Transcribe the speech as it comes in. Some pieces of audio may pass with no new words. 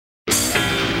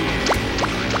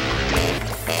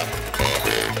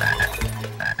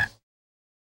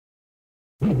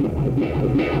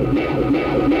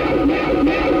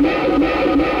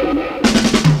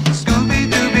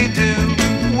Scooby-Dooby-Doo,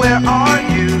 where are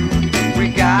you? We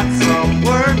got some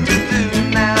work to do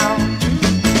now.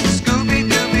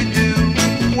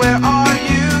 Scooby-Dooby-Doo, where are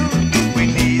you? We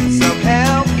need some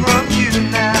help from you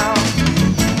now.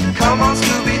 Come on,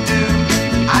 Scooby-Doo,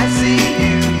 I see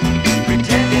you,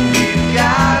 pretending you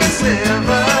got a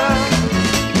sliver.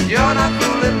 You're not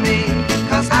fooling me,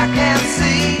 'cause I can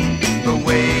see the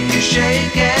way you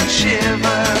shake and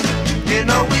shiver. You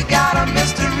know we got a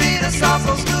mystery to solve,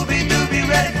 so Scooby-Doo, be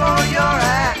ready for your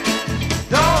act.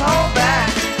 Don't hold back.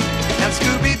 And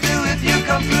Scooby-Doo, if you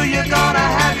come through, you're gonna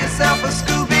have yourself a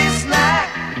Scooby snack.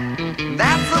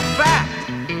 That's a fact.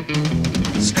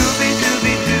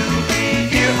 Scooby-Dooby-Doo,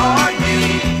 here are you.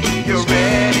 You're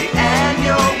ready and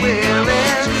you're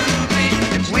willing.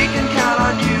 If we can count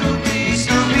on you,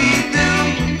 Scooby-Doo,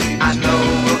 I know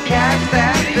we'll catch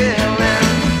that villain.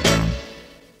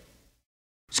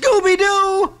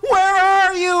 Scooby-Doo, where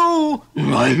are you?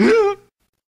 Right here.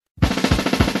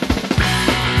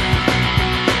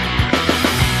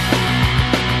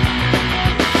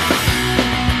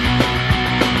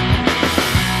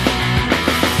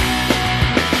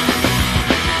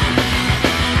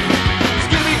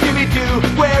 Scooby-Dooby-Doo,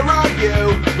 where are you?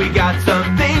 We got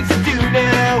some things to do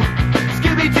now.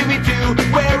 Scooby-Dooby-Doo,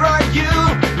 where are you?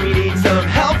 We need some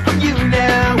help from you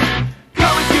now.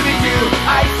 Come on, Scooby-Doo,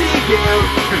 I see you,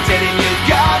 pretending you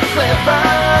got a sliver.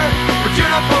 But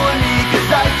you're not fooling me, 'cause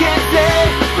I can't say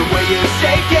the way you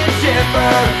shake and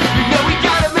shiver. You know we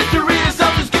got a mystery to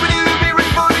solve, so Scooby-Doo, be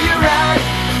ready for your act.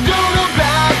 Don't hold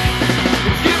back.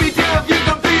 And Scooby-Doo, if you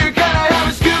come through, you're gonna have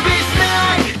a Scooby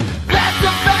snack. That's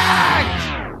a fact.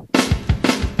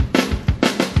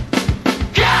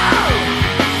 Go!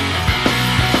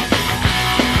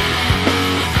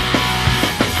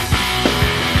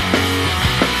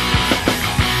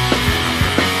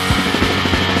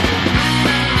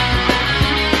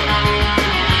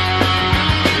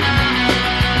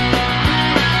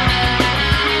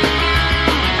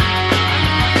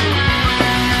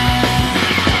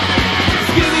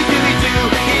 Scooby-Dooby-Doo,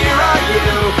 here are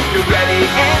you. You're ready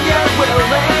and you're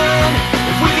willing.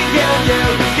 If we can get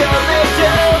you, let's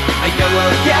go, I know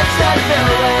we'll catch that villain.